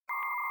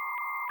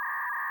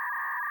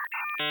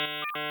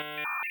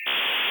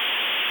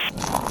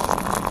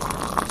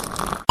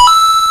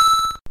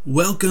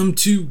Welcome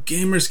to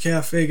Gamers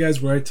Cafe,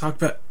 guys, where I talk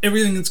about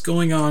everything that's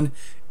going on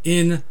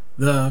in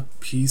the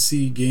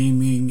PC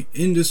gaming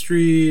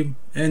industry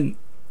and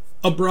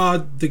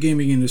abroad the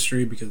gaming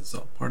industry, because it's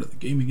all part of the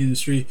gaming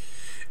industry.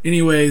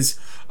 Anyways,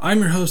 I'm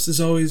your host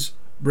as always,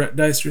 Brett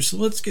Deister, so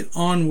let's get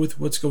on with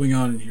what's going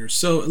on in here.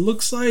 So it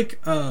looks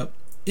like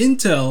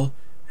Intel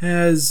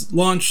has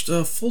launched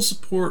full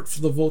support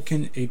for the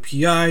Vulkan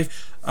API.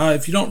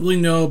 If you don't really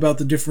know about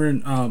the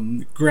different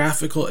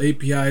graphical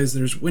APIs,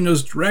 there's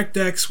Windows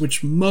DirectX,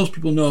 which most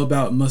people know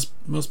about,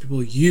 most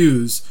people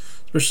use,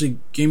 especially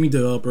gaming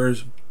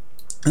developers.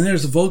 And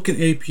there's the Vulkan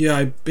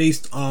API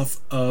based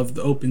off of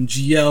the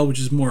OpenGL, which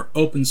is more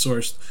open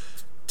source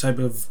type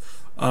of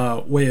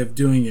way of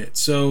doing it.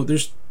 So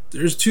there's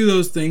two of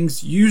those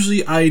things.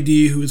 Usually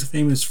ID, who is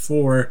famous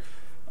for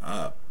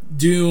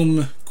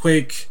Doom,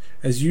 Quake,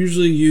 has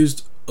usually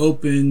used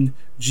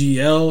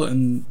OpenGL,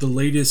 and the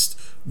latest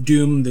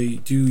Doom, they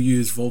do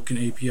use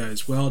Vulkan API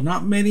as well.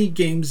 Not many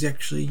games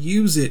actually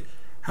use it.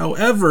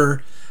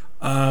 However,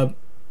 the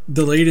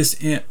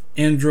latest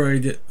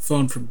Android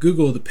phone from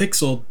Google, the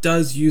Pixel,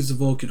 does use the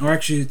Vulkan, or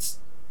actually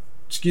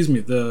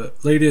the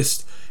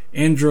latest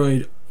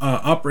Android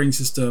operating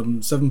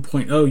system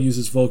 7.0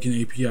 uses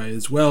Vulkan API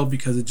as well,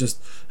 because it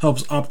just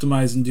helps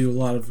optimize and do a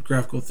lot of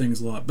graphical things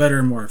a lot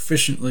better, more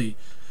efficiently.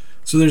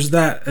 So there's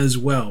that as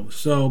well.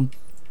 So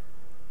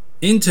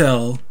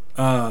Intel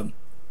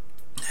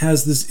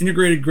has this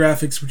integrated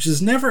graphics, which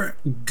is never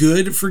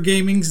good for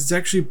gaming. It's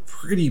actually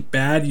pretty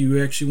bad.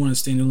 You actually want a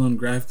standalone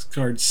graphics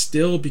card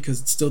still, because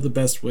it's still the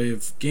best way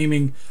of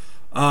gaming.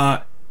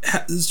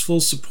 Has full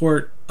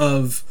support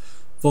of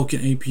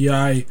Vulkan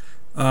API.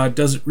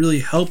 Does it really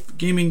help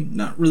gaming?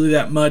 Not really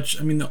that much.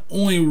 I mean, the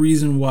only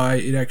reason why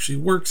it actually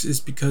works is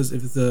because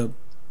if the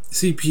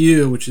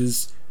CPU, which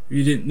is, if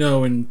you didn't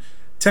know, in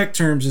tech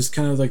terms, is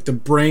kind of like the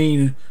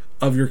brain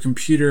of your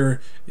computer.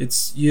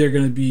 It's either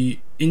going to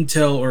be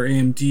Intel or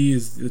AMD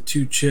is the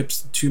two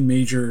chips, the two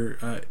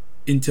major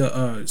Intel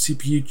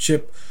CPU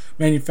chip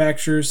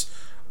manufacturers.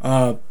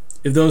 If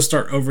those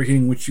start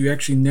overheating, which you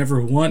actually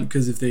never want,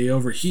 because if they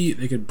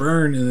overheat, they could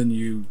burn, and then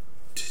you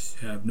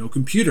have no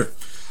computer.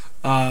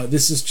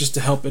 This is just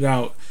to help it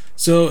out.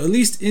 So at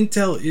least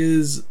Intel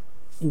is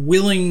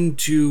willing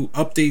to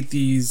update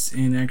these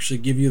and actually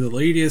give you the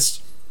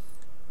latest.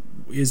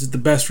 Is it the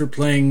best for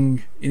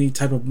playing any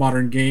type of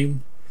modern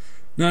game?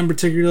 Not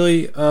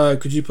particularly.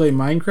 Could you play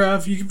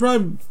Minecraft? You could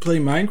probably play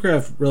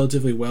Minecraft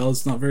relatively well.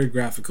 It's not very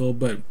graphical,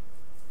 but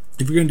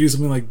if you're going to do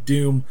something like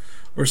Doom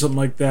or something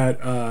like that,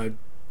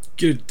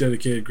 get a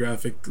dedicated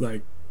graphic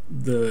like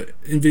the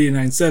NVIDIA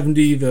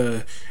 970,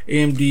 the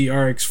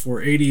AMD RX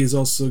 480 is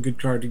also a good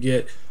card to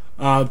get.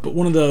 But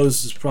one of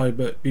those is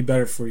probably be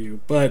better for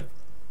you. But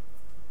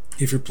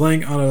if you're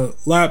playing on a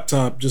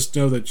laptop, just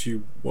know that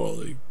you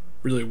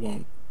really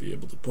won't be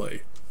able to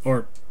play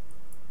or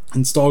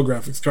install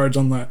graphics cards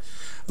on that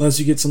unless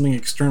you get something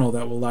external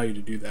that will allow you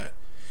to do that.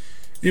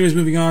 Anyways,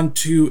 moving on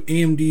to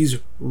AMD's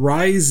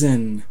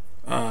Ryzen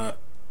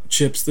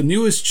chips. The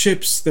newest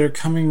chips, they're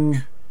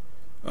coming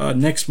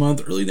next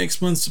month, early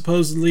next month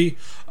supposedly.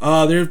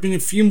 There have been a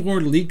few more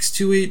leaks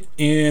to it,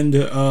 and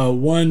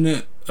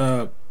one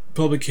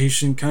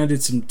publication kind of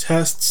did some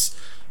tests,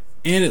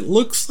 and it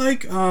looks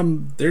like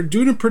they're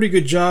doing a pretty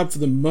good job for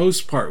the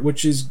most part,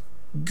 which is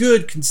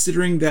good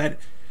considering that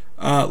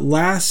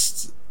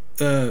last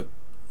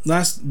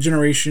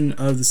generation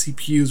of the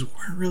CPUs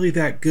weren't really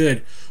that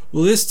good.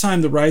 Well, this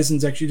time the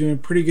Ryzen's actually doing a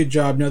pretty good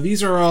job. Now,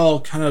 these are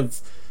all kind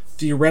of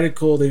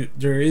theoretical.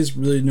 There is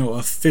really no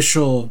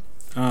official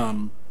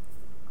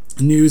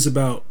news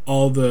about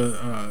all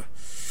the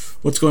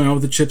what's going on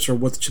with the chips, or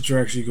what the chips are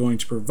actually going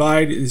to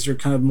provide. These are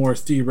kind of more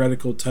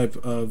theoretical type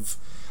of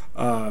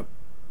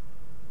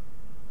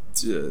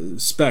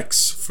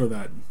specs for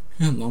that.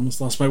 I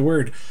almost lost my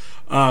word.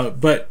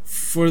 But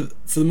for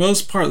the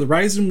most part, the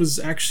Ryzen was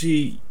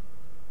actually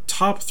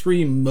top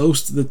 3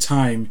 most of the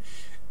time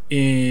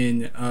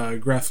in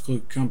graphical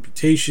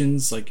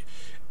computations, like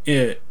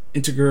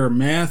integer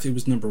math. It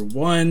was number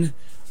 1.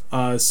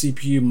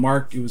 CPU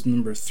mark, it was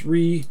number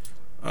 3.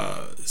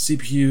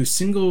 CPU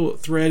single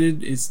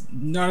threaded is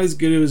not as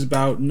good. It was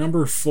about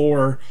number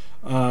 4.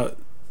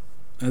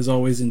 As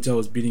always, Intel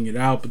is beating it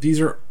out. But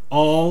these are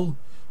all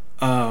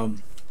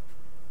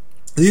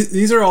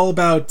these are all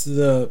about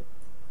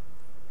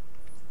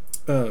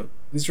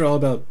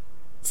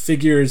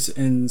figures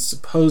and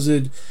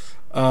supposed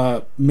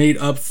made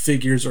up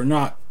figures, or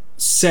not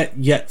set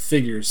yet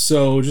figures.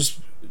 So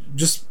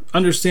just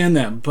understand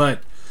them.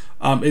 But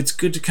it's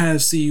good to kind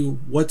of see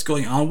what's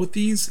going on with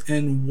these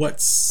and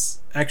what's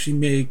actually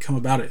may come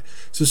about it.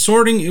 So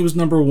sorting, it was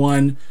number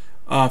 1.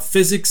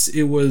 Physics,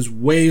 it was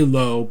way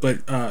low, but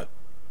I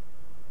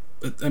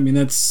mean,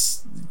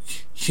 that's,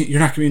 you're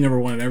not gonna be number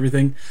 1 in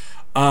everything.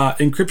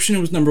 Encryption, it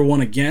was number 1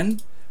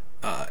 again,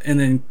 and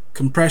then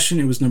compression,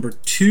 it was number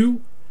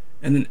 2,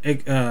 and then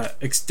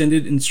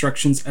extended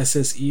instructions,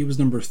 SSE, was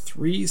number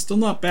 3. Still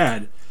not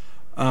bad.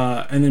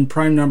 And then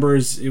prime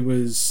numbers, it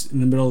was in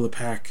the middle of the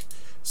pack.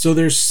 So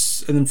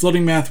and then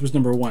floating math was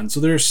number 1. So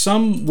there are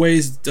some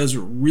ways it does it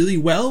really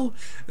well.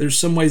 There's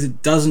some ways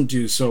it doesn't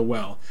do so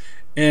well.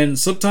 And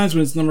sometimes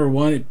when it's number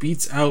 1, it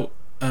beats out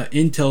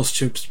Intel's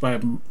chips by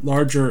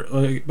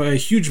by a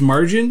huge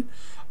margin.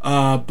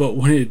 But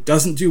when it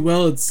doesn't do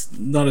well, it's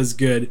not as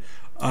good.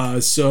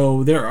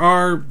 So there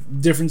are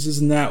differences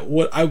in that.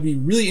 What I would be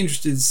really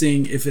interested in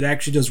seeing if it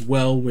actually does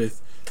well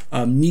with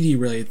media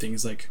related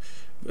things like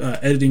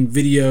editing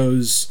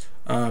videos,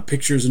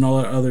 pictures, and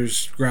all that other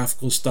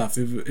graphical stuff.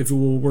 If it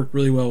will work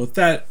really well with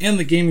that, and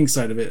the gaming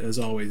side of it, as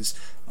always.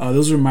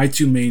 Those are my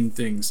two main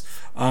things.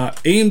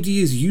 AMD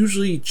is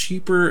usually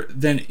cheaper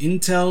than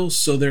Intel,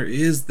 so there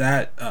is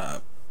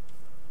that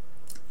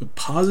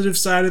positive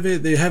side of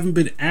it. They haven't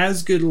been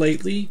as good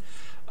lately,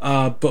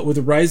 but with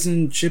the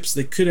Ryzen chips,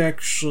 they could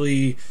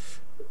actually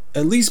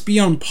at least be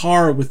on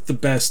par with the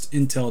best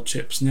Intel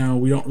chips. Now,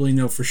 we don't really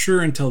know for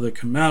sure until they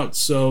come out,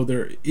 so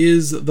there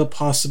is the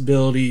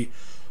possibility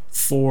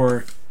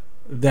for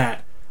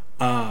that.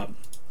 But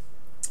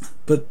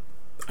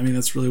I mean,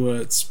 that's really what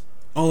it's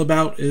all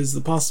about, is the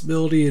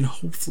possibility, and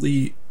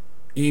hopefully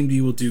AMD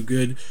will do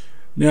good.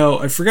 Now,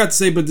 I forgot to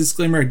say, but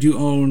disclaimer, I do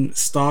own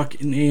stock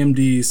in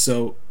AMD,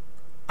 so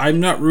I'm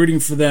not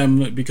rooting for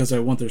them because I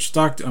want their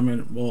stock to,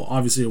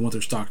 obviously I want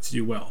their stock to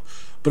do well,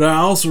 but I'm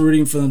also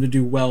rooting for them to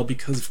do well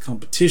because of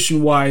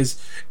competition-wise,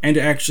 and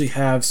to actually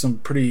have some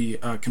pretty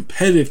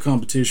competitive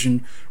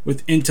competition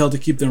with Intel to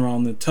keep them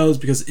on their toes,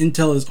 because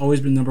Intel has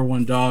always been number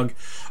 1 dog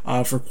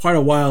for quite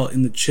a while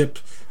in the chip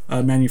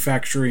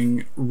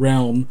manufacturing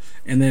realm,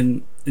 and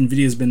then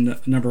NVIDIA has been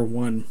number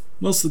 1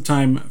 most of the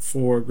time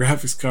for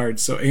graphics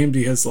cards. So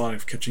AMD has a lot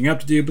of catching up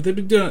to do, but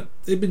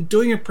they've been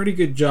doing a pretty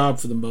good job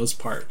for the most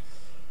part.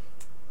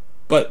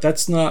 But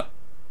that's kind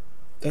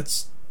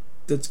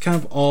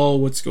of all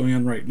what's going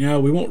on right now.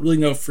 We won't really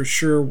know for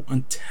sure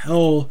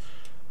until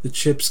the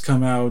chips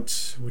come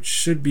out, which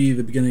should be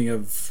the beginning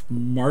of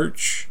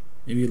March,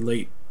 maybe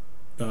late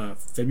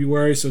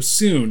February, so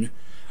soon.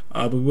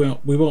 But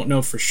we won't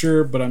know for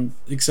sure, but I'm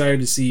excited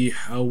to see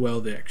how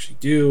well they actually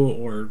do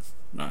or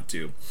not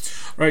do.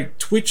 All right,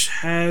 Twitch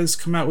has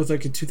come out with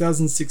like a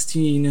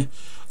 2016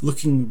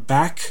 looking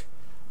back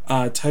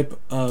type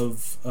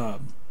of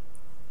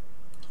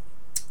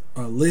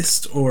a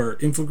list or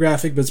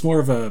infographic, but it's more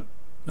of a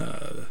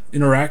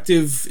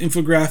interactive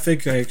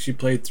infographic. I actually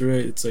played through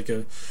it. It's like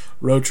a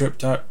road trip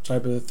type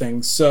of a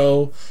thing.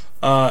 So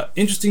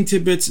interesting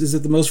tidbits is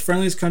that the most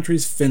friendliest country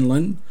is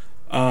Finland.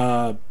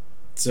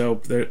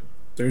 So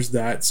there's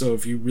that. So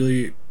if you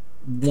really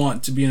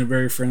want to be in a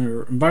very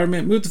friendly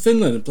environment, move to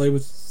Finland and play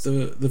with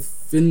the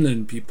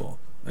Finland people.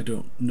 I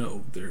don't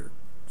know their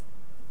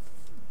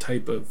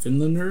type of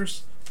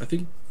Finlanders. I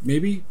think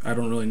maybe, I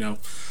don't really know.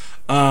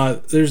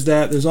 There's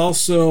that. There's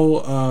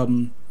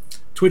also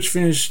Twitch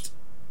finished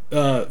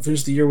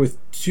the year with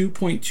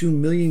 2.2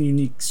 million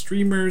unique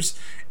streamers,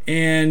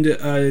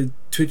 and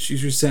Twitch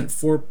users sent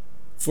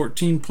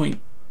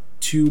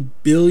 14.2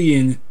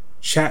 billion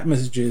chat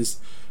messages.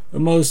 The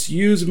most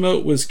used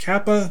emote was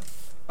Kappa.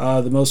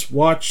 The most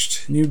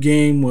watched new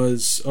game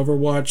was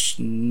Overwatch.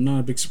 Not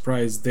a big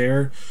surprise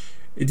there.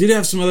 It did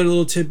have some other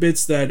little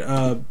tidbits that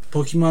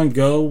Pokemon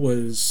Go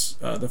was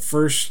the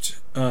first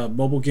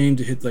mobile game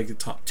to hit like the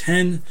top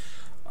 10.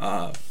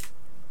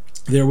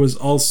 There was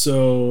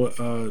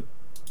also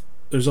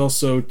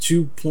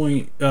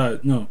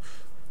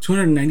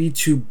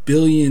 292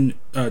 billion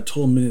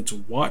total minutes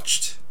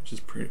watched, which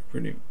is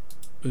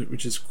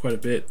which is quite a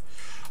bit.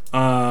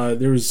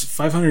 There was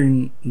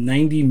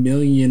 590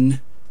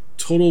 million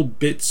total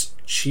bits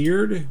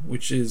cheered,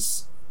 which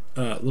is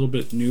a little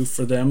bit new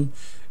for them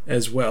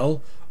as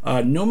well.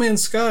 No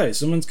Man's Sky.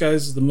 No Man's Sky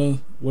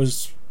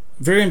was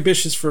very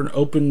ambitious for an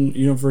open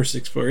universe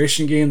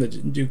exploration game that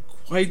didn't do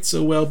quite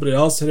so well, but it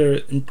also had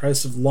an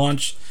impressive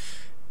launch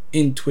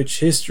in Twitch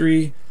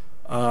history.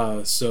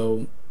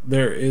 So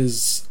there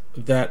is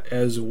that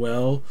as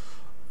well.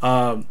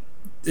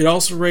 It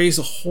also raised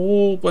a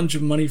whole bunch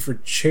of money for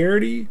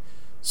charity.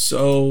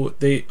 So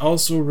they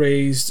also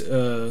raised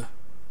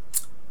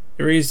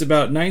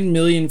about 9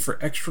 million for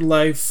Extra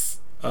Life.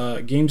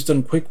 Games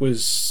Done Quick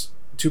was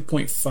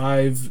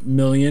 2.5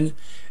 million,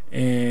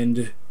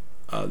 and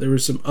there were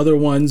some other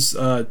ones.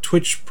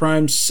 Twitch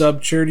Prime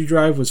sub charity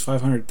drive was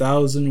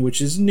 500,000,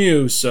 which is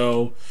new.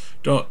 So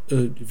don't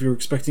if you're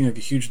expecting like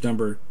a huge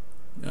number,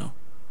 no,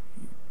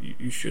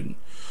 you shouldn't.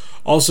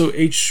 Also,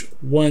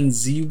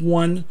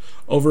 H1Z1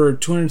 over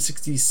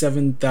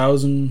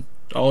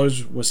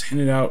 $267,000 was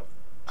handed out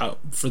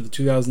for the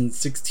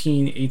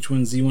 2016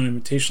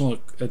 H1Z1 Invitational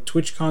at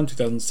TwitchCon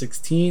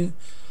 2016.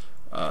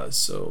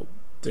 So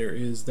there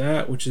is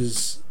that, which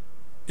is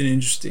an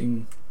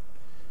interesting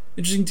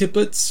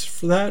tidbits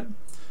for that.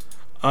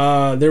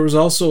 There was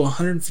also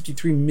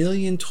 153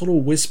 million total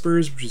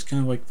whispers, which is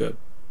kind of like the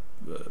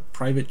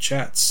private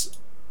chats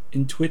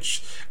in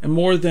Twitch, and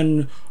more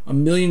than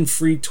 1 million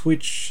free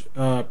Twitch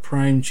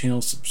Prime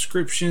channel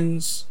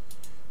subscriptions,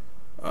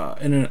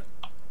 and an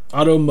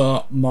auto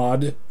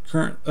mod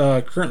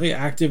currently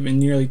active in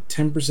nearly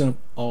 10% of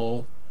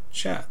all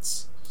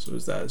chats. So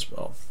is that as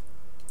well.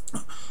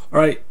 All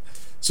right.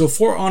 So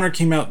For Honor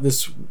came out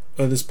this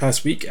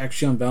past week,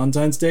 actually on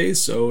Valentine's Day.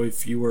 So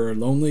if you were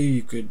lonely,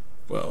 you could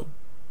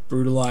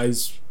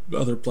brutalize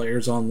other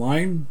players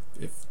online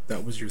if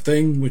that was your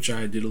thing, which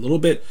I did a little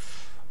bit.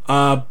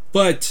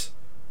 But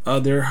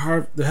there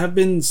have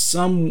been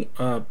some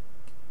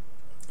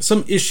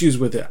issues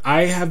with it.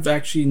 I have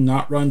actually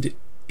not run into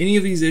any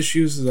of these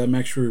issues as I'm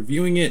actually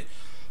reviewing it.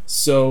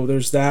 So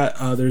there's that.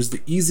 There's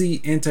the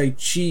easy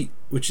anti-cheat,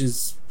 which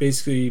is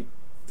basically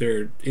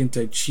their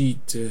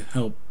anti-cheat to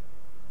help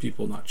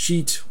people not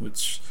cheat,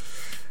 which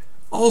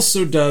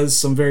also does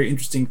some very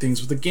interesting things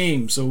with the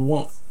game. So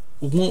it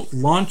won't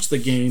launch the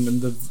game,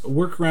 and the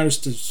workaround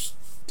is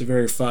to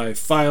verify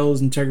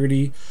files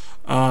integrity.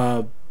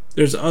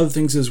 There's other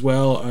things as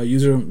well.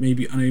 User may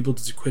be unable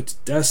to quit to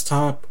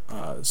desktop,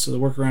 so the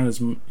workaround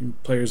is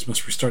players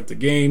must restart the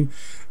game.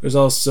 There's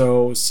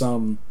also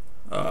some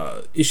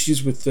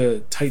issues with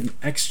the Titan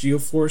X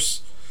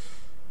GeoForce.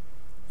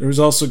 There was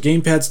also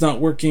gamepads not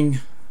working.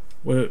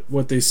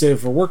 What they say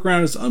for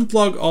workaround is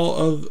unplug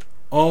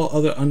all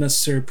other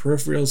unnecessary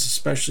peripherals,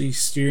 especially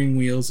steering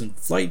wheels and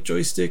flight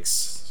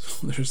joysticks.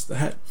 So there's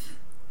that.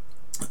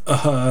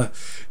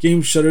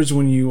 Game shutters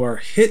when you are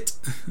hit.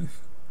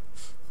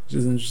 Which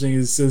is interesting.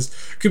 It says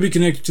could be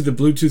connected to the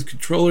Bluetooth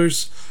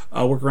controllers.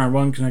 Workaround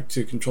 1, connect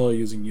to controller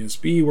using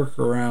USB.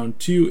 Workaround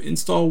 2,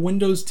 install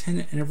Windows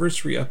 10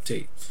 Anniversary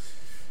Update.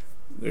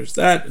 There's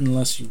that.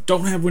 Unless you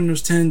don't have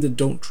Windows 10, then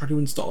don't try to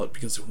install it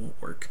because it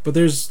won't work. But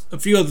there's a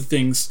few other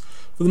things.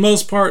 For the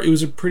most part, it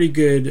was a pretty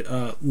good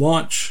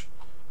launch.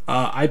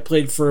 I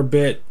played for a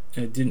bit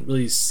and didn't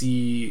really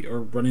see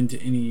or run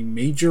into any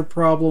major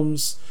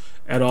problems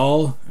at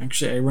all.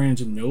 Actually, I ran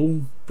into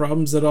no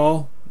problems at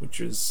all,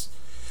 which was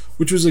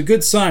a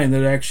good sign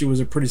that it actually was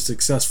a pretty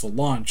successful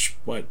launch.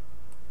 But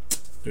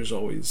there's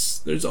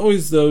always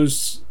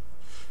those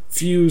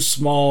few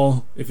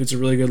small, if it's a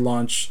really good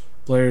launch,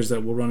 players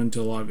that will run into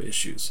a lot of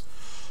issues.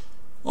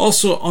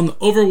 Also, on the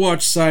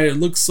Overwatch side, it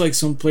looks like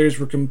some players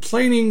were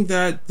complaining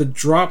that the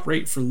drop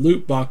rate for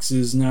loot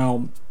boxes.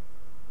 Now,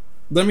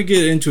 let me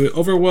get into it.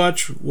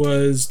 Overwatch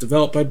was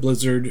developed by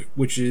Blizzard,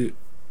 which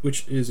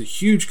is a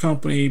huge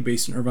company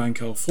based in Irvine,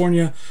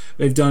 California.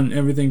 They've done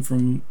everything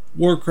from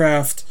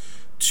Warcraft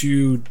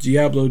to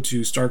Diablo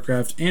to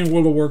StarCraft, and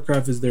World of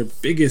Warcraft is their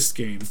biggest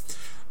game.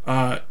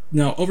 Now,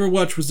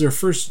 Overwatch was their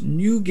first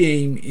new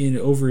game in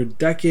over a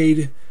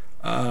decade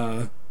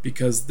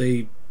because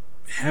they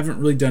haven't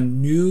really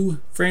done new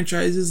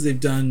franchises. They've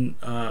done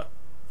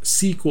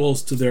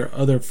sequels to their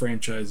other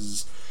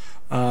franchises.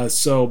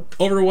 So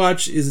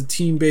Overwatch is a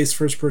team-based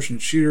first-person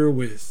shooter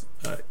with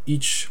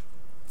each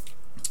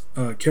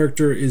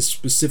character is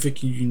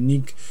specific and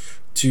unique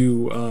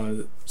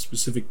to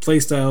specific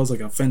playstyles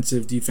like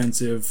offensive,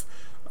 defensive,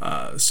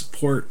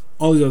 support,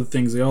 all these other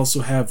things. They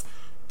also have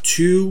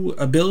 2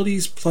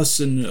 abilities plus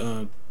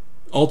an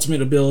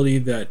ultimate ability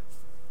that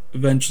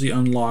eventually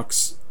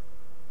unlocks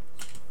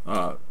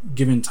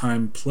given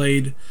time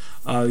played.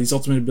 These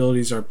ultimate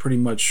abilities are pretty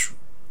much,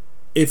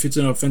 if it's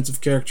an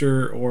offensive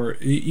character or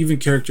even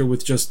character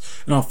with just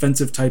an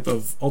offensive type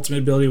of ultimate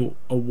ability,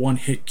 a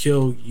one-hit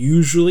kill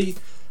usually.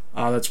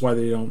 That's why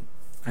they don't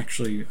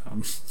actually.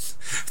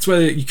 That's why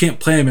you can't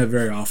play them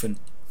very often.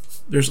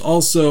 There's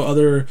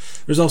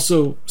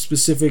also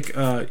specific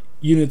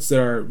units that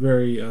are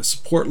very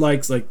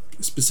support-like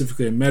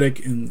specifically a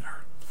medic and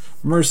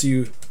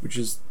Mercy, which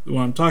is the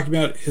one I'm talking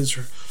about.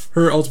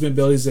 Her ultimate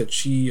ability is that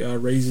she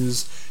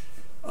raises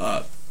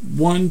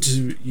 1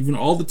 to even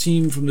all the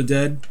team from the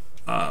dead,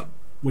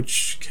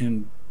 which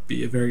can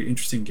be a very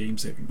interesting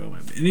game-saving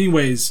moment.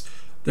 Anyways,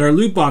 there are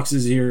loot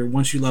boxes here.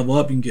 Once you level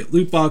up, you can get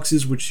loot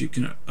boxes, which you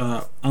can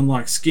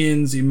unlock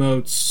skins,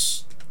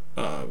 emotes,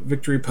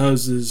 victory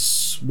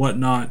poses,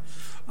 whatnot.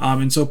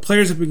 And so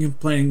players have been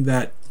complaining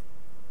that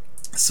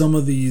some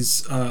of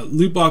these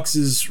loot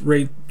boxes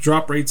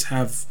drop rates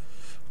have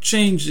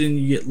changed and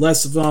you get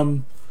less of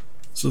them.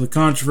 So the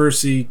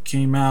controversy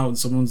came out and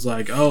someone's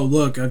like, oh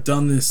look, I've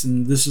done this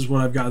and this is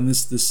what I've gotten,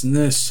 this and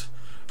this.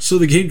 So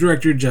the game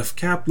director Jeff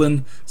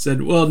Kaplan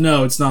said, well,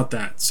 no, it's not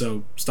that,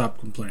 so stop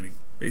complaining,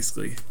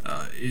 basically,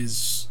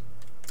 is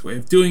the way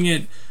of doing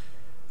it.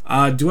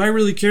 Do I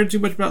really care too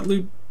much about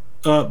loot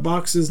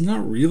boxes?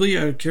 Not really.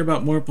 I care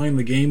about more playing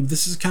the game.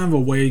 This is kind of a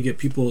way to get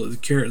people the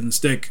carrot and the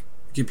stick,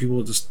 get people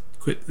to just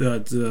quit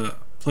to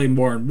play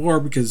more and more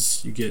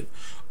because you get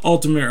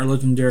ultimate or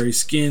legendary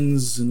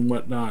skins and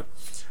whatnot.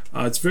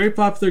 It's a very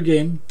popular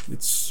game.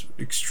 It's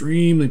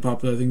extremely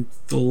popular. I think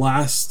the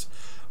last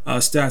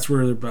stats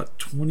were about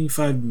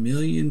 25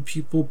 million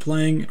people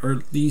playing, or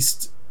at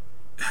least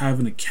have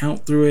an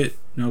account through it.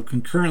 Now,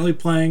 concurrently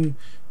playing,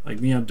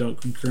 like me, I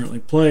don't concurrently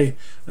play.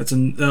 That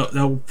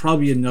will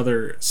probably be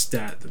another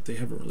stat that they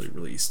haven't really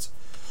released.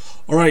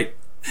 All right,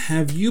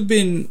 have you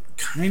been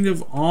kind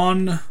of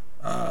on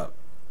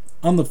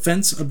the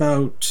fence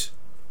about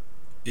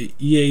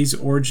EA's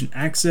Origin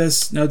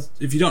Access? Now,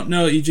 if you don't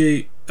know,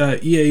 EA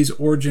EA's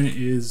origin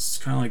is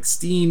kind of like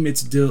Steam.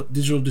 It's a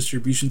digital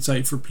distribution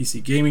site for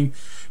PC gaming,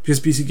 because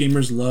PC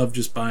gamers love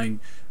just buying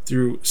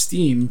through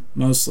Steam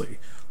mostly.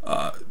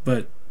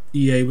 But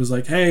EA was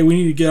like, hey, we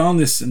need to get on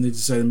this, and they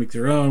decided to make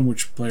their own,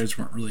 which players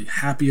weren't really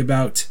happy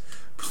about.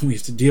 But we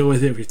have to deal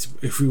with it.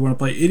 If we want to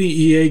play any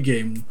EA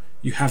game,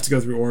 you have to go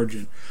through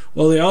Origin.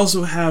 Well, they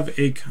also have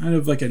a kind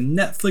of like a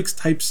Netflix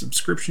type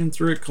subscription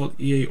through it called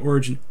EA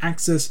Origin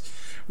Access,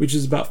 which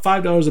is about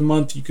 $5 a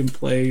month. You can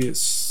play a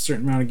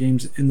certain amount of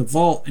games in the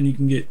vault, and you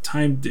can get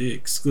timed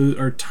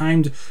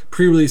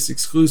pre-release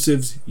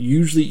exclusives,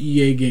 usually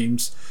EA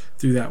games,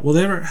 through that. Well,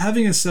 they're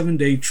having a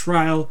 7-day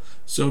trial,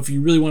 so if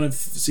you really want to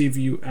see if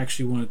you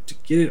actually want to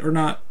get it or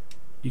not,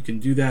 you can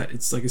do that.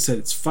 It's like I said,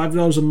 it's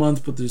 $5 a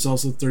month, but there's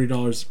also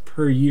 $30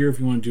 per year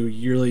if you want to do a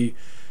yearly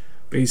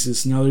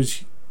basis. Now,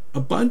 there's a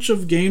bunch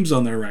of games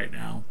on there right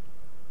now.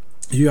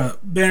 You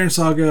got Banner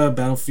Saga,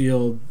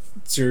 Battlefield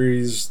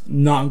series,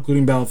 not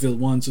including Battlefield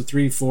 1, so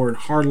 3, 4, and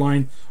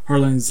Hardline.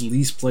 Hardline is the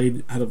least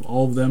played out of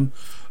all of them.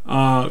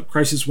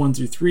 Crisis 1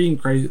 through 3,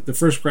 and the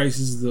first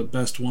Crisis is the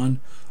best one.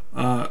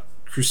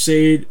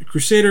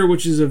 Crusader,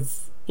 which is an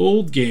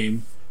old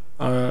game.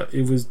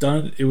 It was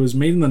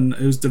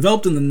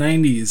developed in the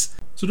 90s,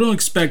 so don't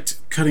expect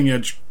cutting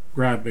edge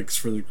graphics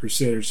for the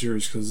Crusader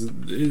series, because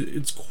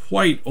it's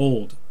quite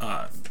old.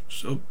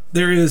 So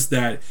there is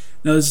that.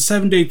 Now, there's a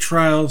 7-day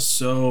trial,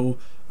 so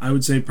I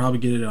would say probably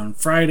get it on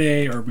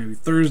Friday or maybe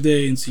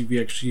Thursday and see if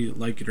you actually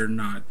like it or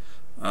not.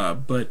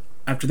 But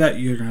after that,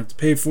 you're gonna have to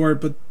pay for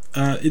it. But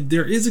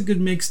there is a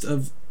good mix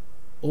of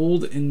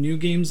old and new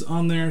games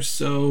on there,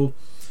 so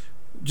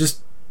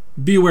just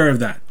be aware of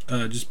that.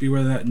 Just be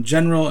aware of that in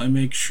general, and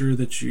make sure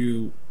that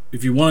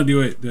if you want to do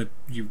it, that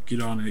you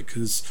get on it,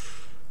 because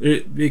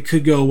it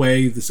could go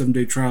away. The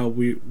 7-day trial,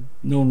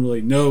 no one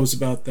really knows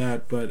about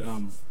that, but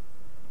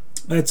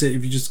that's it.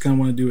 If you just kind of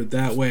want to do it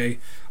that way.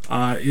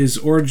 Is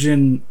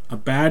Origin a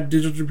bad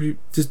digital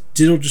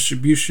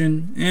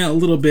distribution? Yeah, a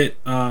little bit.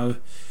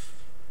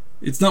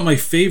 It's not my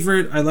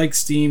favorite. I like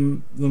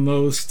Steam the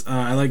most.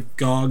 I like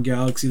GOG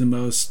Galaxy the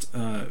most.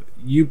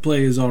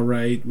 Uplay is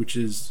alright, which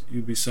is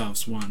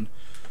Ubisoft's one.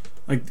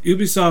 Like,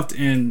 Ubisoft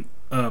and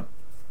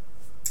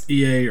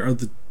EA are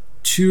the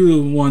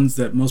two ones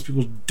that most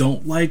people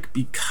don't like,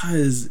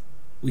 because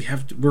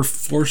we're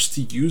forced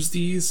to use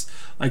these.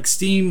 Like,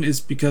 Steam is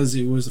because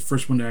it was the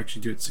first one to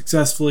actually do it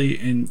successfully,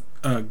 and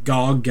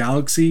GOG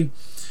Galaxy,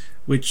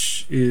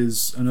 which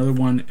is another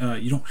one,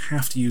 you don't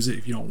have to use it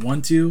if you don't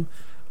want to.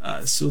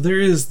 So there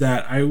is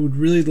that. I would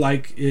really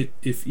like it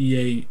if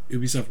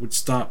Ubisoft would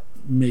stop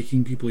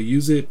making people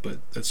use it, but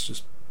that's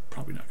just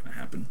probably not going to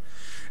happen.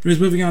 Anyways,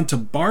 moving on to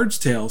Bard's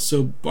Tale.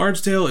 So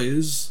Bard's Tale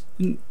is,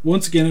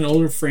 once again, an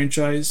older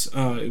franchise.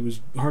 It was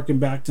harkened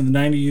back to the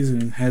 90s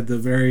and had the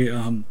very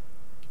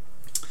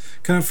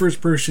kind of first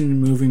person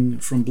moving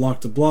from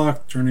block to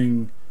block,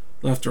 turning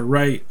left or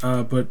right,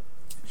 but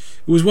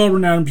it was well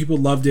renowned and people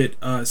loved it.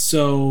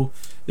 So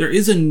there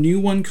is a new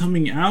one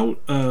coming out,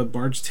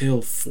 Bard's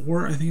Tale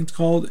 4, I think it's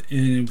called,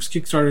 and it was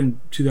kickstarted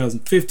in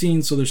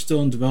 2015, so they're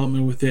still in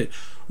development with it.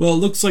 Well, it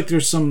looks like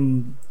there's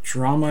some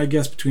drama, I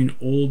guess, between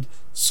Old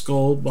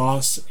Skull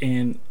Boss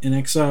and In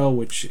Exile,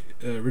 which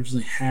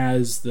originally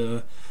has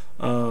the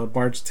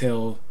Bard's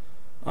Tale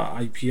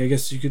IP, I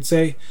guess you could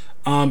say.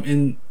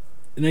 And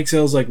In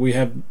Exile is like, we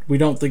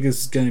don't think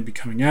this is going to be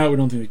coming out. We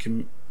don't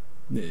think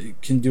we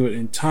can do it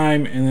in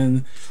time. And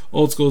then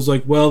Old School is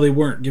like, well, they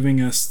weren't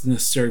giving us the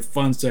necessary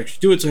funds to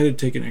actually do it, so I had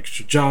to take an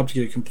extra job to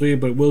get it completed,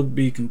 but it will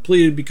be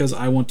completed because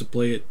I want to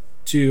play it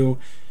too.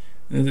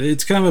 And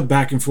it's kind of a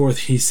back and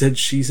forth, he said,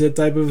 she said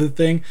type of a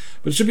thing,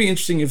 but it should be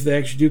interesting if they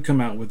actually do come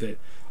out with it.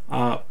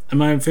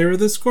 Am I in favor of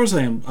this? Of course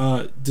I am.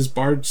 Does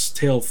Bard's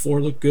Tale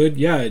 4 look good?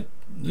 Yeah, it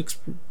looks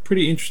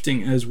pretty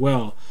interesting as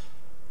well.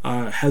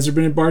 Has there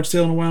been a Bard's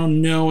Tale in a while?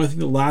 No, I think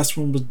the last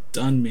one was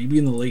done maybe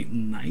in the late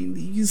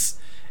 90s,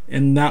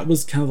 and that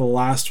was kind of the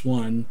last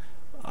one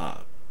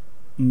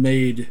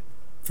made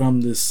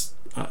from this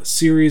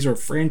series or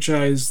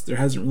franchise. There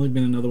hasn't really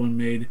been another one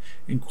made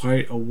in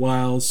quite a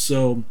while,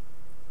 so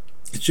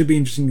it should be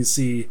interesting to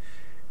see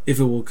if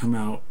it will come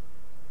out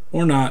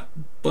or not.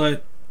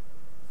 But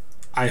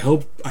I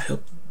hope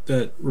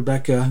that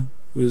Rebecca,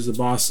 who is the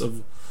boss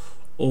of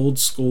Old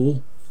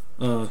School,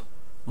 well,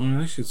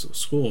 actually it's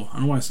School, I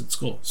don't know why I said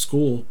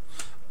School,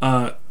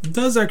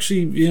 does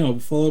actually,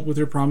 follow up with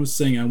her promise,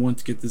 saying, I want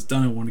to get this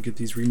done, I want to get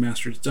these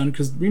remasters done,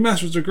 because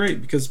remasters are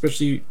great, because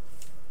especially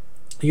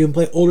you can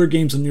play older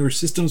games on newer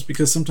systems,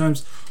 because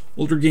sometimes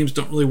older games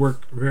don't really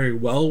work very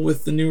well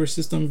with the newer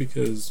system,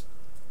 because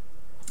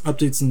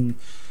updates in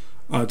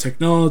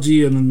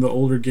technology, and then the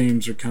older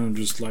games are kind of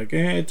just like,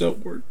 it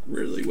don't work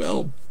really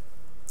well,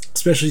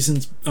 especially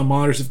since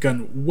modders have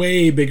gotten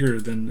way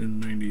bigger than in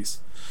the 90s.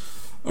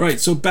 Alright,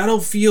 so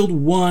Battlefield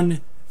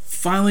 1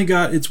 finally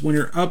got its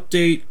winter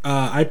update.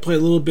 I played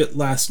a little bit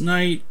last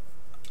night.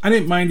 I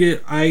didn't mind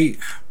it.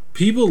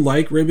 People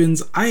like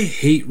ribbons. I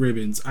hate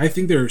ribbons. I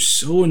think they're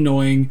so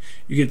annoying.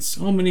 You get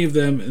so many of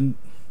them, and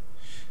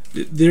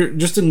they're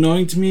just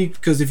annoying to me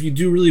because if you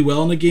do really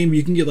well in a game,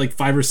 you can get like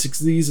 5 or 6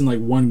 of these in like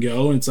one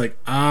go, and it's like,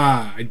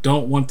 I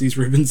don't want these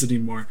ribbons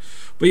anymore.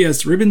 But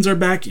yes, ribbons are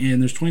back in.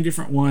 There's 20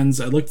 different ones.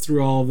 I looked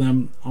through all of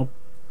them. I'll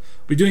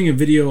be doing a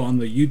video on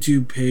the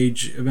YouTube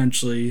page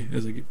eventually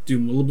as I do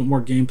a little bit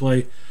more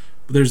gameplay.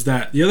 But there's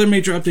that. The other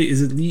major update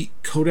is elite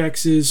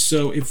codexes.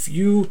 So if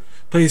you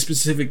play a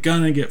specific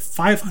gun and get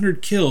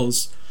 500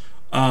 kills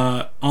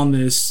on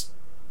this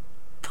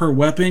per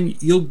weapon,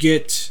 you'll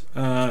get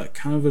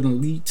kind of an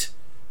elite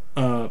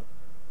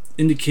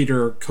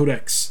indicator or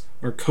codex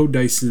or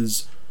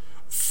codices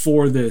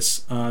for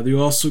this. They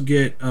also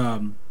get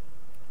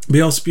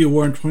BLSP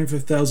award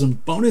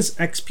 25,000 bonus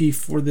XP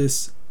for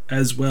this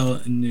as well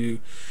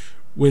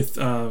with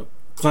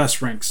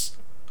class ranks.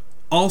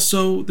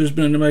 Also, there's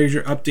been a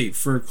major update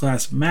for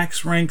class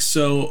max ranks.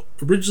 So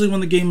originally when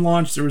the game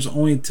launched, there was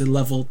only to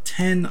level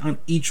 10 on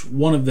each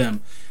one of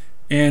them.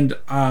 And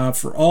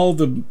for all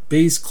the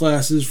base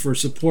classes for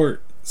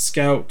support,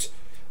 scout,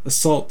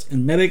 assault,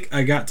 and medic,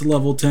 I got to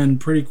level 10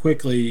 pretty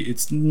quickly.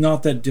 It's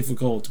not that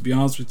difficult, to be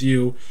honest with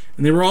you.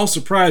 And they were all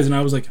surprised, and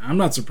I was like, I'm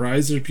not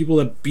surprised. There's people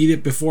that beat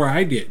it before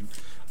I did.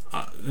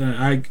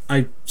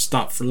 I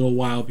stopped for a little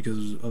while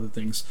because of other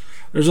things.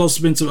 There's also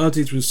been some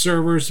updates with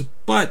servers,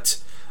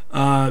 but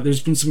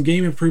there's been some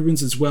game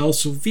improvements as well.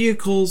 So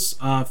vehicles,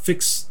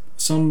 fix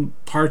some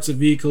parts of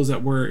vehicles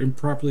that were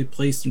improperly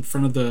placed in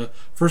front of the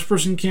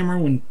first-person camera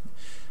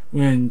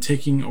when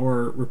taking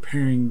or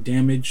repairing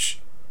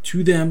damage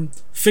to them.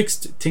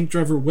 Fixed tank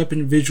driver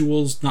weapon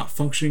visuals not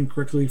functioning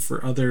correctly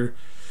for other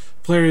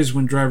players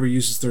when driver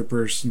uses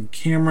third-person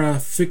camera.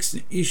 Fixed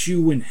an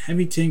issue when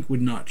heavy tank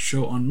would not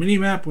show on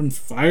minimap when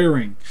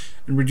firing,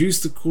 and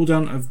reduced the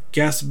cooldown of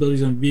gas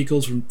abilities on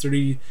vehicles from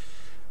 30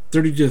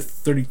 to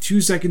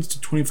 32 seconds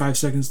to 25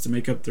 seconds to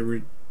make up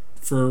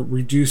for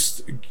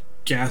reduced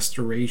gas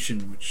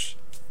duration, which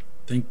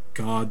thank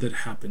God that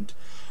happened.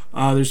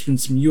 There's been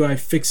some UI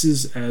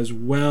fixes as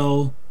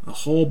well, a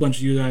whole bunch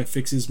of UI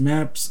fixes,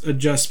 maps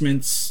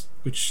adjustments,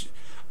 which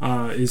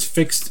is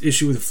fixed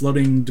issue with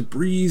floating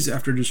debris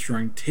after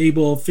destroying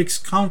table,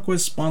 fixed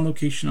conquest spawn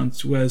location on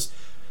Suez,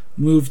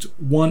 moved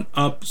one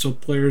up so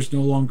players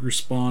no longer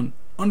spawn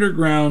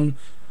underground,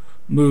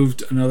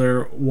 moved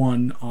another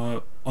one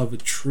of a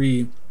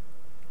tree.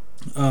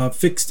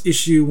 Fixed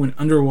issue when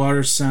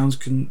underwater sounds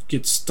can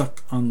get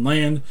stuck on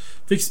land.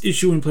 Fixed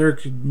issue when player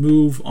could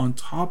move on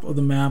top of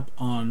the map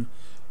on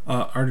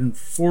Arden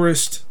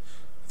Forest.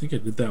 I think I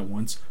did that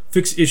once.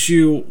 Fixed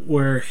issue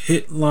where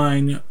hint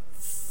line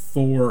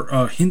for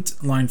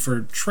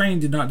train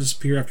did not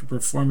disappear after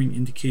performing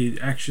indicated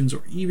actions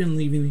or even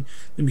leaving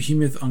the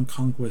behemoth on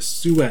Conquest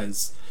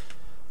Suez.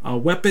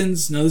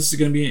 Weapons. Now this is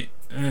going to be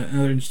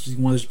another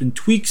interesting one. There's been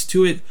tweaks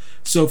to it.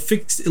 So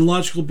fixed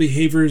illogical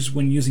behaviors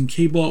when using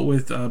cable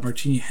with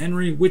Martini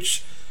Henry,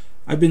 which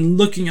I've been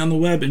looking on the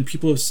web and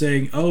people are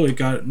saying, oh, it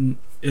got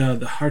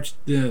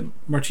the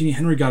Martini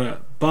Henry got a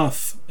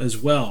buff as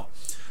well.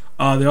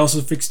 They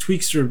also fixed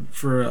tweaks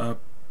for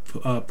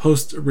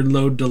post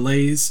reload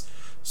delays.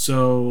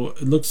 So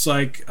it looks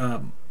like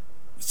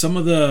some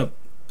of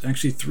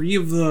actually 3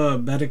 of the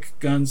medic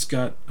guns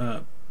got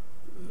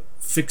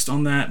fixed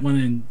on that one,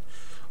 and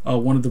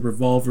one of the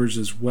revolvers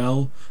as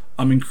well.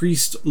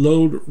 Increased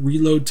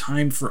reload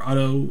time for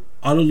auto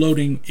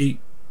loading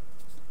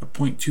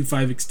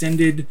 8.25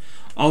 extended.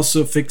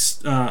 Also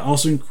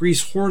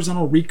increased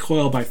horizontal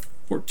recoil by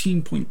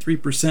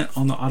 14.3%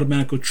 on the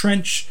automatical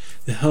trench,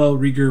 the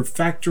Hellrieger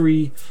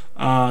Factory,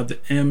 the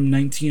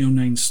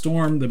M1909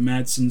 Storm, the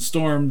Madsen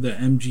Storm, the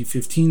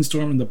MG15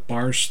 Storm, and the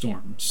Bar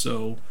Storm.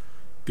 So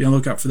be on the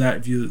lookout for that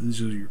if these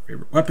are your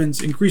favorite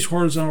weapons. Increased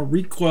horizontal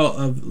recoil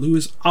of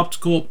Lewis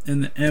Optical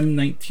and the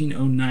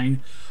M1909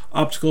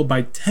 Optical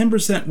by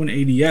 10% when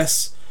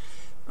ADS.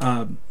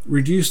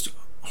 Reduced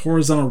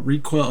horizontal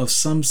recoil of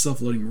some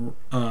self-loading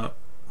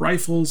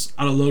rifles.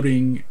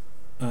 Auto-loading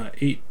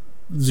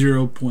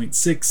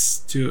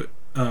 0.6 to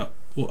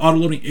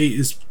auto-loading 8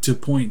 is to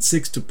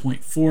 0.6 to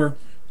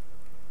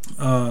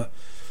 0.4.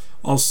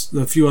 Also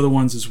a few other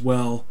ones as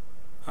well.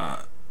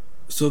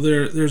 So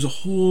there's a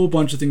whole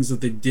bunch of things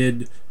that they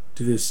did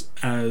to this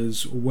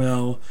as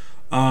well.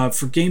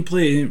 For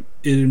gameplay,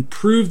 it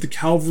improved the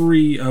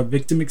cavalry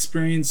victim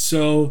experience.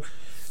 So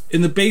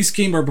in the base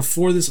game or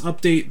before this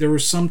update, there were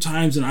some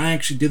times, and I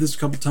actually did this a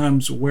couple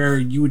times, where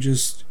you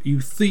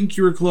think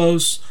you were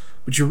close,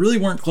 but you really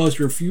weren't close.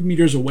 You're a few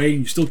meters away,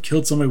 and you still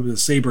killed somebody with a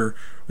saber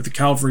with the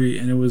cavalry,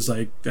 and it was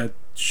like, that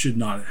should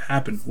not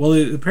happen. Well,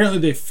 apparently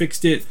they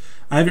fixed it.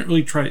 I haven't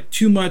really tried it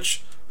too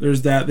much.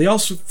 There's that. They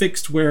also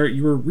fixed where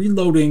you were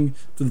reloading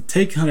the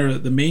Take Hunter,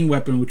 the main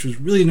weapon, which was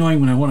really annoying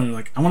when I want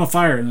to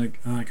fire, and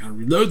I gotta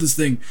reload this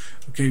thing.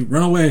 Okay,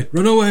 run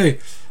away.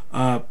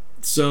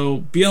 So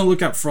be on the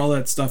lookout for all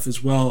that stuff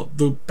as well.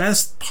 The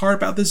best part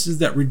about this is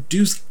that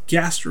reduced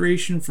gas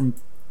duration from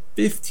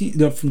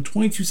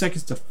 22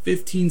 seconds to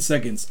 15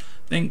 seconds.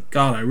 Thank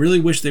God. I really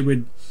wish they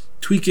would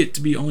tweak it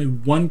to be only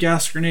one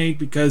gas grenade,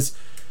 because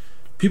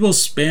people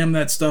spam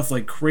that stuff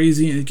like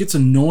crazy and it gets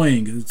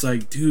annoying. It's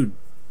like, dude,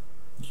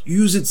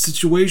 use it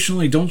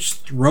situationally. Don't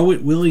just throw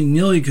it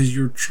willy-nilly because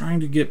you're trying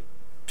to get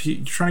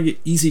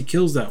easy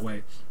kills that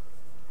way.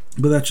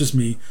 But that's just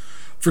me.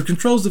 For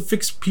controls, to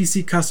fix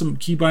PC custom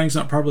key bindings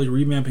not properly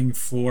remapping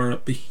for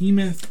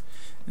Behemoth.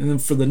 And then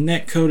for the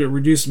netcode, it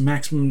reduced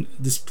maximum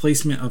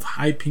displacement of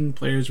high ping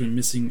players when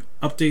missing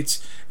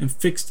updates, and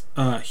fixed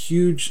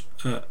huge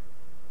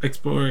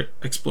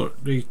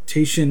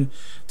exploitation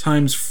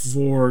times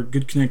for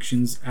good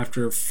connections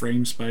after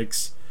frame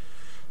spikes.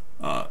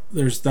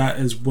 There's that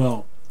as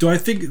well. Do I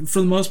think for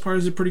the most part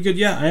is it pretty good?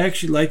 Yeah, I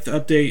actually like the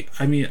update.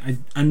 I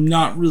mean, I'm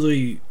not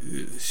really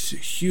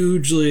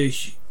hugely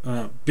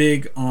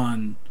big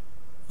on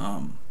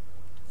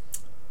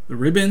the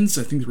ribbons.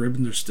 I think the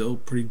ribbons are still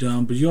pretty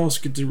dumb, but you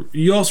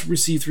also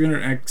receive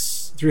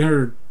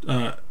 300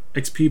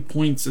 XP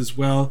points as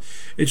well.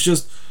 It's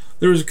just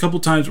there was a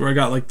couple times where I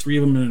got like 3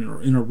 of them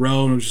in a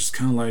row, and it was just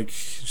kind of like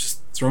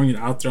just throwing it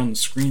out there on the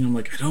screen. I'm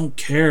like, I don't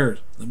care.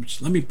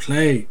 Let me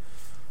play.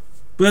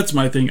 But that's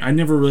my thing. I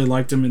never really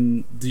liked them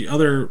in the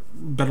other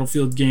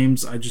Battlefield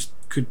games. I just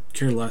could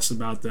care less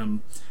about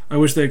them. I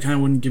wish they kind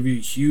of wouldn't give you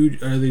huge.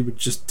 They would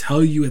just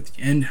tell you at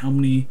the end how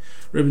many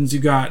ribbons you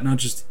got, not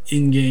just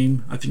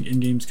in-game. I think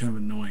in-game is kind of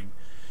annoying.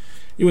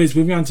 Anyways,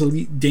 moving on to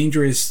Elite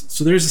Dangerous.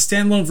 So there's a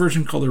standalone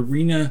version called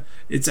Arena.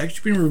 It's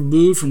actually been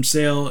removed from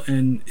sale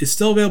and is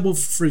still available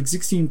for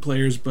existing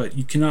players, but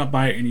you cannot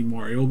buy it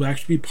anymore. It will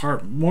actually be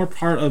more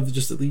part of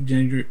just Elite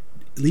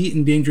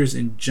and Dangerous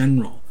in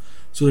general.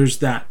 So there's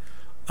that.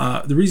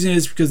 The reason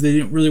is because they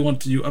didn't really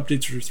want to do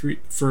updates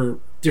for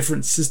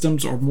different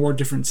systems or more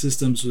different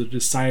systems, so they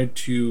decided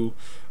to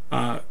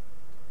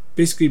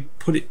basically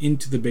put it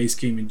into the base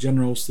game in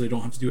general, so they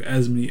don't have to do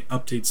as many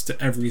updates to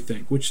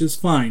everything, which is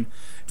fine.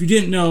 If you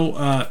didn't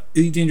know,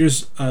 Elite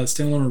Dangerous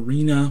standalone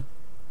Arena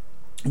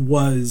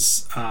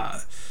was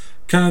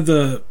kind of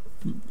the,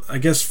 I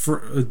guess,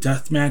 for a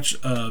deathmatch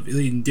of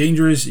Elite and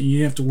Dangerous, and you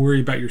didn't have to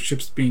worry about your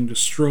ships being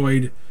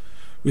destroyed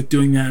with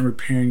doing that and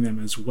repairing them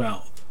as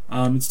well.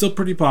 It's still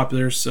pretty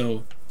popular,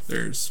 so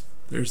there's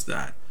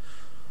that.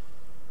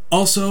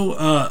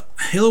 Also,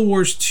 Halo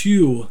Wars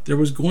 2, there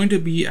was going to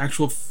be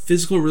actual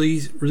physical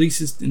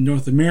releases in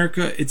North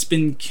America. It's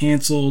been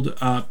canceled,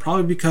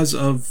 probably because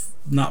of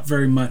not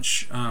very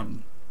much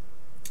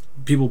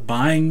people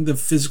buying the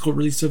physical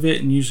release of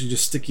it and usually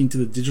just sticking to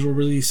the digital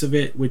release of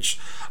it, which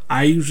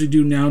I usually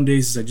do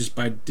nowadays is I just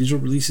buy digital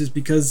releases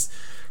because,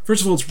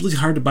 first of all, it's really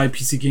hard to buy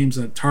PC games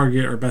at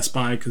Target or Best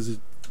Buy because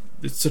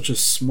it's such a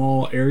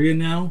small area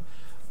now.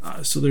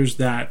 So there's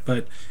that.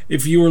 But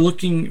if you are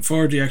looking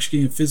forward to actually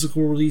getting a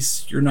physical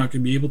release, you're not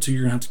going to be able to.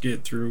 You're going to have to get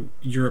it through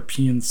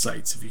European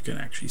sites if you can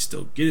actually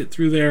still get it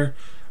through there.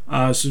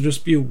 So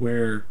just be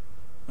aware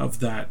of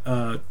that.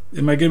 Am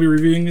I going to be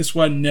reviewing this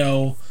one?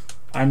 No,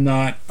 I'm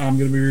not. I'm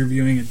going to be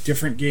reviewing a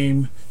different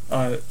game,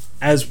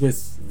 as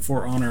with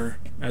For Honor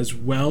as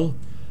well.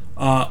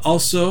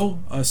 Also,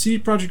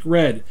 CD Projekt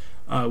Red,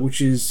 which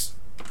is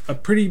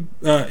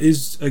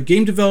is a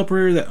game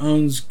developer that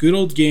owns Good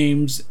Old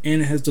Games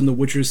and has done the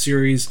Witcher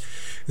series,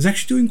 is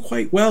actually doing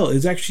quite well.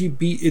 It's actually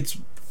beat its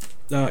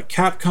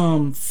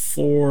Capcom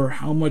for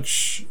how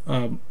much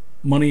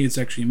money it's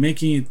actually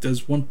making. It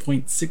does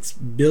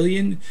 1.6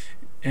 billion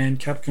and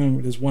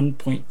Capcom does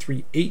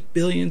 1.38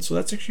 billion, so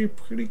that's actually a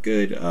pretty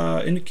good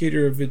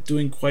indicator of it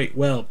doing quite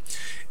well.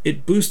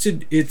 It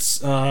boosted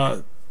its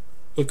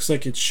looks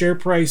like its share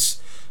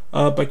price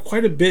by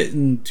quite a bit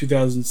in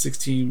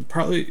 2016,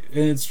 partly,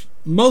 and it's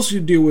mostly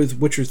to do with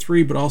Witcher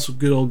 3, but also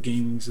Good Old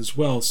Gamings as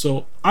well.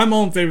 So I'm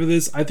all in favor of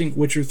this. I think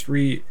Witcher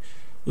 3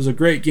 was a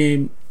great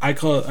game. I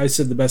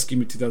said the best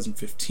game of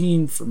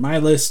 2015 for my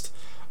list.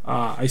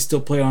 I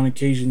still play it on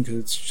occasion because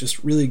it's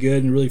just really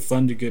good and really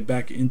fun to get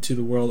back into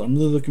the world. I'm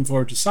really looking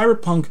forward to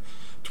Cyberpunk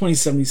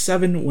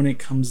 2077 when it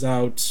comes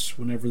out,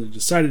 whenever they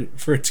decided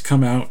for it to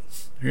come out.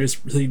 There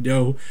is really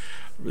no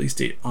release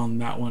date on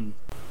that one.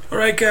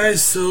 Alright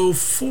guys, so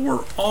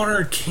For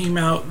Honor came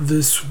out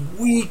this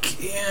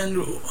week,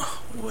 and,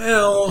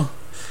 well,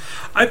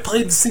 I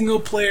played the single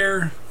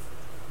player.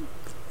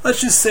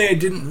 Let's just say I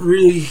didn't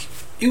really...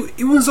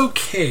 It was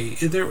okay.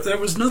 There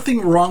was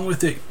nothing wrong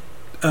with it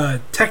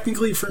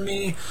technically for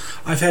me.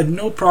 I've had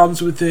no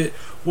problems with it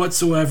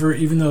whatsoever,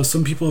 even though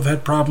some people have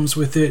had problems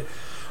with it.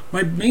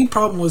 My main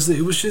problem was that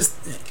it was just...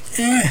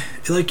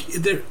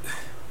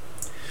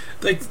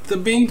 Like, the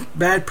main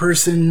bad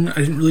person, I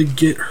didn't really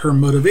get her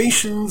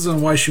motivations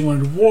on why she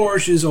wanted war.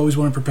 She's always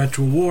wanted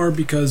perpetual war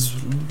because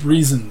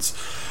reasons.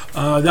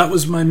 That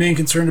was my main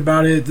concern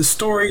about it. The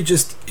story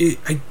just,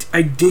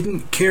 I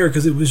didn't care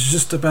because it was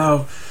just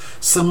about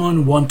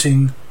someone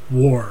wanting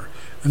war.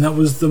 And that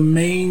was the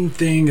main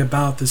thing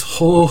about this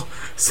whole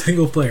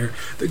single player.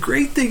 The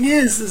great thing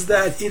is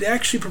that it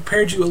actually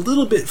prepared you a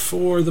little bit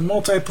for the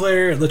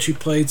multiplayer. It lets you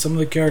play some of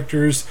the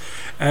characters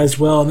as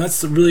well. And that's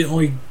the really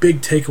only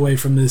big takeaway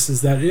from this,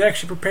 is that it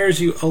actually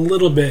prepares you a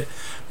little bit,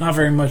 not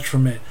very much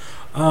from it.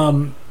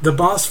 The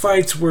boss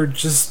fights were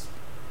just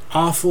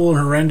awful and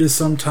horrendous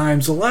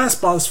sometimes. The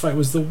last boss fight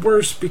was the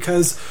worst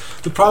because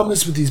the problem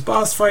is with these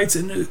boss fights,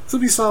 and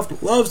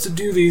Ubisoft loves to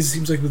do these,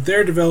 seems like with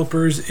their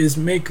developers, is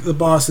make the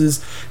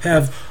bosses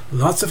have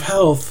lots of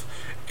health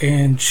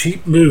and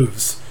cheap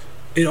moves.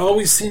 It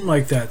always seemed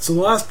like that. So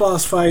the last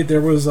boss fight,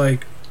 there was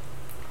like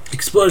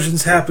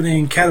explosions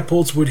happening,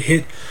 catapults would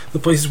hit the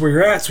places where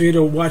you're at, so you had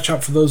to watch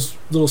out for those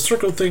little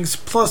circle things.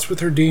 Plus, with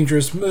her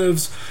dangerous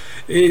moves,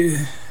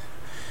 it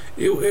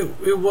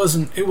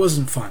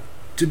wasn't fun.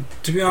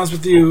 To be honest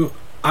with you,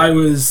 I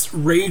was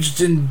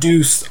rage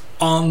induced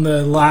on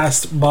the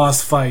last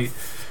boss fight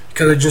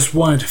because I just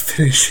wanted to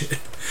finish it.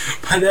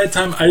 By that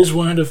time, I just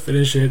wanted to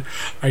finish it.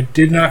 I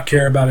did not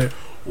care about it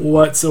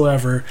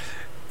whatsoever,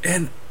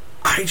 and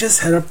I just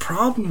had a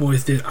problem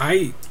with it.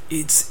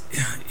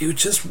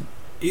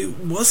 It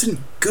wasn't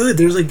good.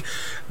 There's like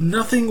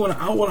nothing. When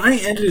I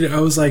ended it,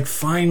 I was like,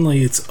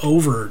 finally, it's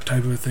over,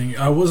 type of thing.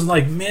 I wasn't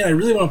like, man, I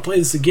really want to play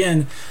this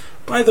again.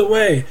 By the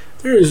way,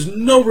 there is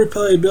no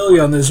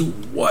replayability on this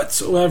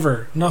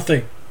whatsoever.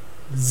 Nothing.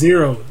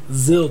 Zero.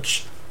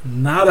 Zilch.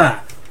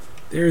 Nada.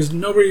 There is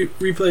no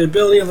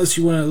replayability unless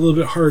you want a little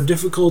bit harder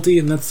difficulty,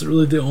 and that's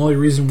really the only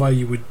reason why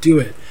you would do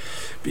it.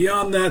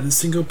 Beyond that, the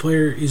single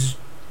player is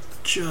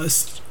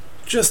just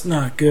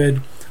not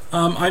good.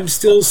 I'm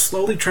still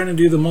slowly trying to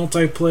do the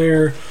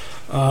multiplayer.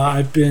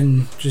 I've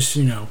been just,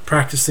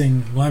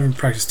 practicing. Well, I haven't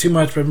practiced too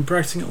much, but I've been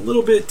practicing a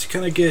little bit to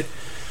kind of get,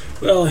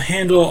 a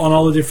handle on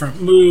all the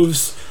different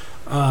moves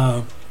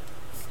for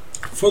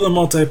the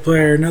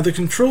multiplayer. Now, the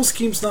control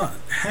scheme's not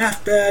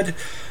half bad.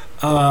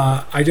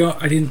 I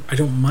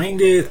don't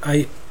mind it.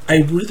 I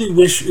really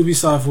wish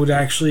Ubisoft would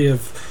actually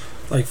have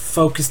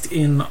focused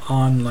in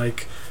on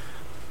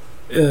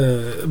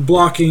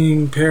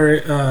blocking,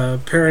 parry,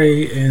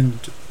 and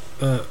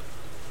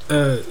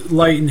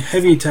light and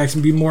heavy attacks,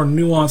 and be more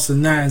nuanced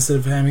than that instead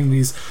of having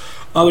these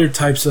other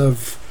types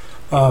of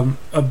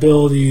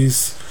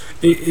abilities.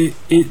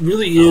 It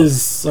really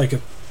is like a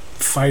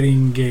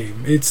fighting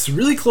game. It's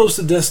really close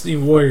to Destiny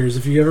Warriors.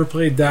 If you ever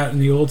played that in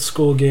the old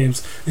school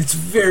games, it's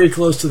very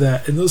close to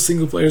that, and those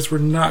single players were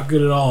not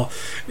good at all.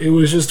 It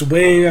was just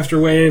wave after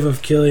wave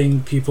of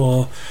killing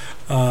people,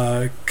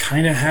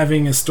 kind of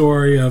having a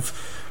story of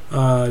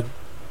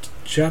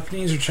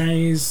Japanese or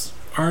Chinese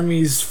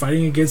armies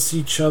fighting against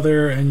each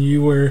other, and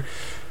you were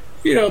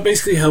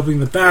basically helping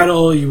the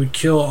battle. You would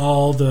kill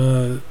all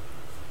the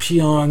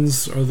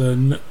peons or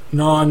the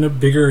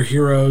non-bigger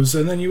heroes,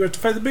 and then you have to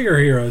fight the bigger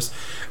heroes.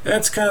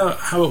 That's kind of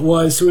how it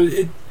was. So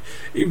it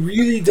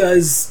really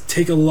does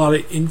take a lot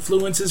of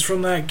influences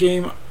from that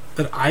game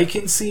that I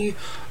can see.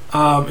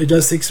 It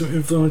does take some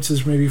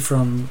influences maybe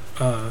from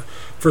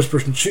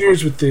first-person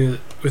shooters with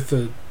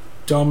the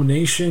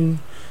domination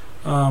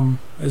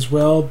as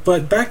well.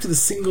 But back to the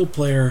single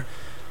player,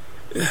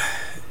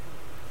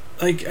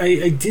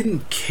 I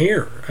didn't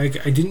care. I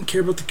didn't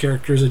care about the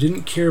characters. I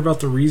didn't care about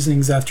the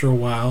reasonings after a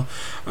while.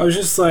 I was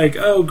just like,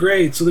 oh,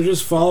 great, so they're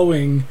just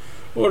following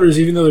orders.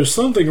 Even though there's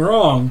something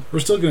wrong, we're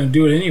still going to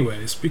do it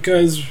anyways,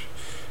 because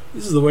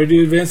this is the way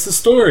to advance the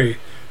story.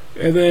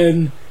 And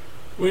then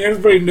when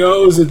everybody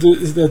knows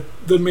that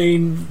the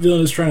main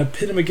villain is trying to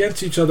pit them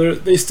against each other,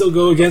 they still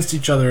go against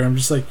each other. I'm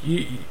just like,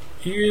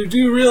 you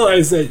do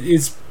realize that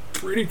it's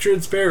pretty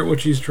transparent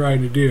what she's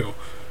trying to do.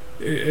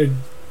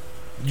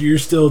 You're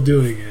still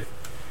doing it.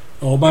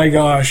 Oh my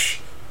gosh,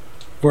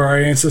 were our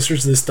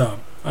ancestors this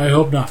dumb? I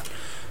hope not.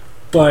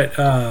 But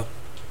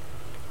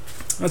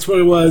that's what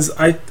it was.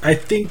 I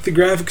think the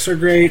graphics are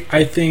great.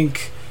 I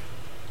think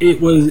it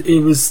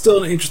was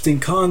still an interesting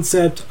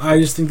concept. I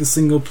just think the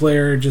single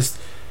player just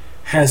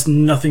has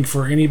nothing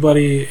for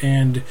anybody,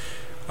 and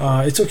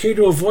it's okay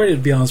to avoid it,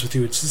 to be honest with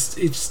you.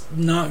 It's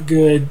not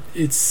good.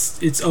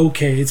 It's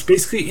okay. It's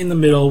basically in the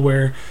middle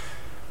where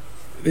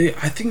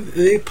I think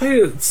they play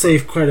it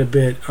safe quite a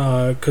bit,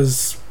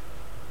 because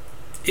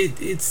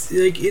it's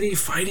like any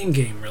fighting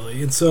game,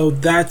 really. And so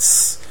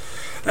that's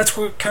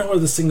where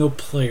the single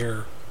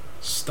player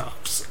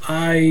stops.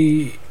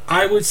 I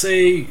would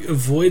say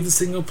avoid the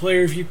single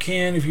player if you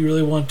can. If you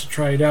really want to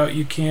try it out,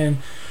 you can.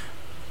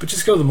 But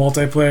just go to the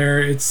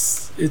multiplayer.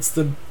 It's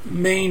the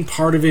main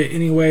part of it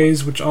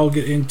anyways, which I'll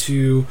get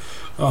into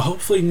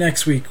hopefully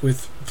next week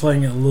with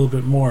playing it a little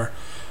bit more.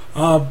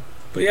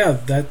 But yeah,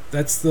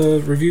 that's the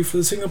review for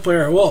the single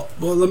player. Well,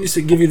 let me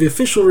give you the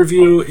official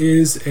review.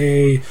 Is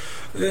a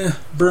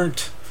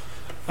burnt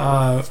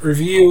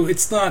review.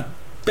 It's not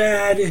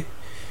bad.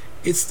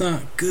 It's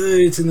not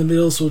good. It's in the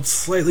middle, so it's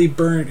slightly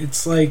burnt.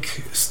 It's like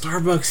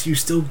Starbucks. You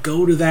still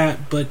go to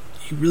that, but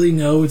you really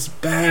know it's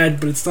bad.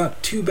 But it's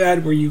not too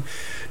bad where you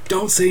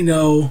don't say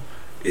no.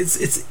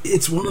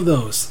 It's one of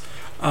those.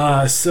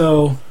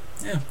 So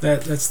yeah,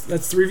 that's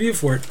the review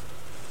for it.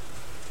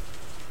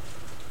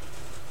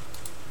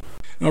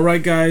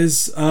 Alright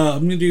guys,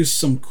 I'm going to do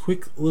some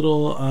quick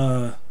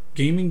little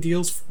gaming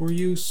deals for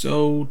you.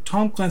 So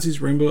Tom Clancy's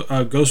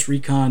Ghost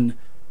Recon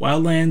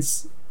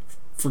Wildlands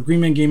for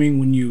Green Man Gaming,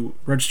 when you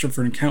register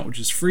for an account, which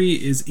is free,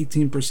 is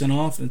 18%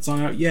 off, and it's not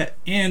out yet.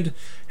 And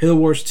Halo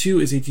Wars 2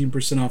 is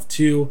 18% off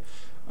too.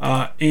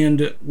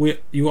 And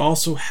you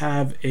also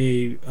have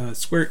a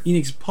Square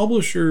Enix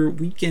Publisher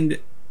Weekend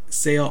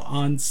sale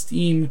on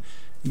Steam.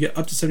 You get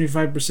up to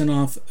 75%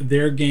 off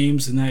their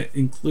games, and that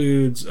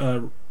includes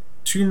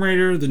Tomb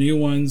Raider, the new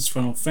ones,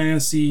 Final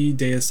Fantasy,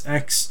 Deus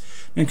Ex,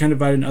 Mankind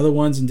Divided, and other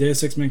ones. And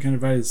Deus Ex Mankind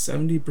Divided is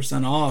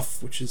 70%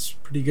 off, which is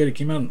pretty good. It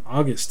came out in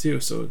August too,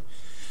 so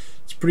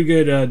it's a pretty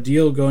good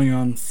deal going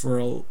on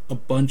for a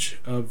bunch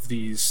of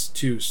these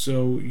too.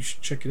 So you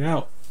should check it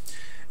out.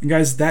 And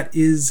guys, that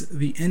is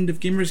the end of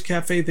Gamers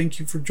Cafe. Thank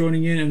you for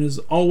joining in, and as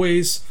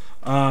always,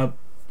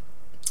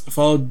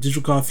 follow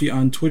Digital Coffee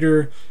on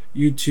Twitter,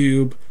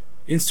 YouTube,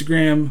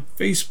 Instagram,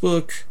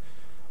 Facebook,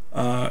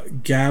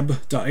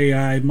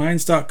 gab.ai,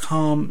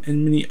 minds.com,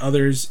 and many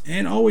others.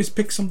 And always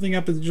pick something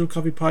up at the Digital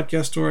Coffee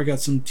Podcast Store. I got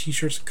some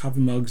t-shirts and coffee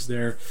mugs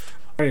there.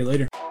 Alright,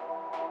 later.